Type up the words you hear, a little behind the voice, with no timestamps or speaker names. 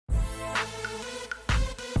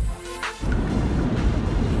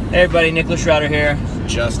Hey everybody, Nicholas Schrouder here.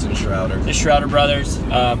 Justin Schrouder. The Schrouder Brothers,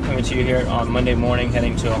 coming to you here on Monday morning,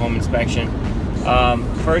 heading to a home inspection.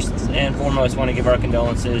 First and foremost, want to give our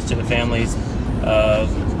condolences to the families of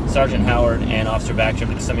Sergeant Howard and Officer Baxter of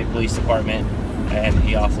the Kissimmee Police Department and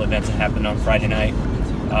the awful events that happened on Friday night.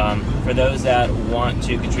 For those that want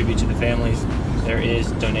to contribute to the families, there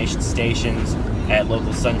is donation stations at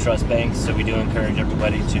local SunTrust banks, so we do encourage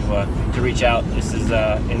everybody to reach out. This is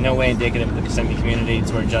in no way indicative of the Kissimmee community.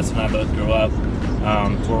 It's where Justin and I both grew up.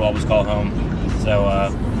 It's where we'll always call home.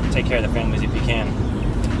 So take care of the families if you can.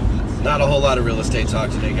 Not a whole lot of real estate talk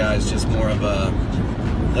today, guys. Just more of a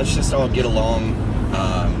let's just all get along.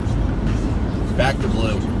 Back to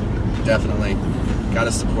blue, definitely. Got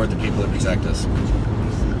to support the people that protect us.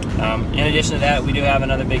 In addition to that, we do have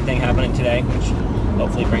another big thing happening today, which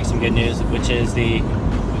hopefully brings some good news, which is the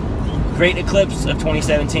great eclipse of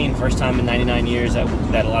 2017. First time in 99 years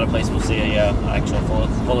that a lot of places will see a actual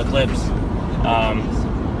full eclipse.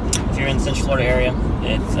 If you're in the Central Florida area,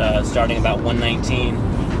 it's starting about 1:19,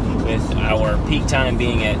 with our peak time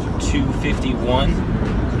being at 2:51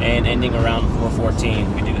 and ending around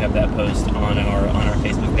 4:14. We do have that post on our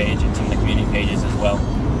Facebook page and some of the community pages as well.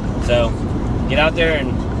 So get out there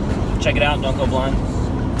and check it out. Don't go blind.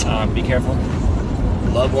 Be careful.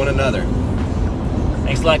 Love one another.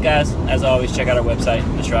 Thanks a lot, guys. As always, check out our website,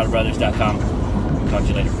 theshrouderbrothers.com. Talk to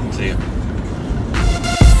you later. See ya.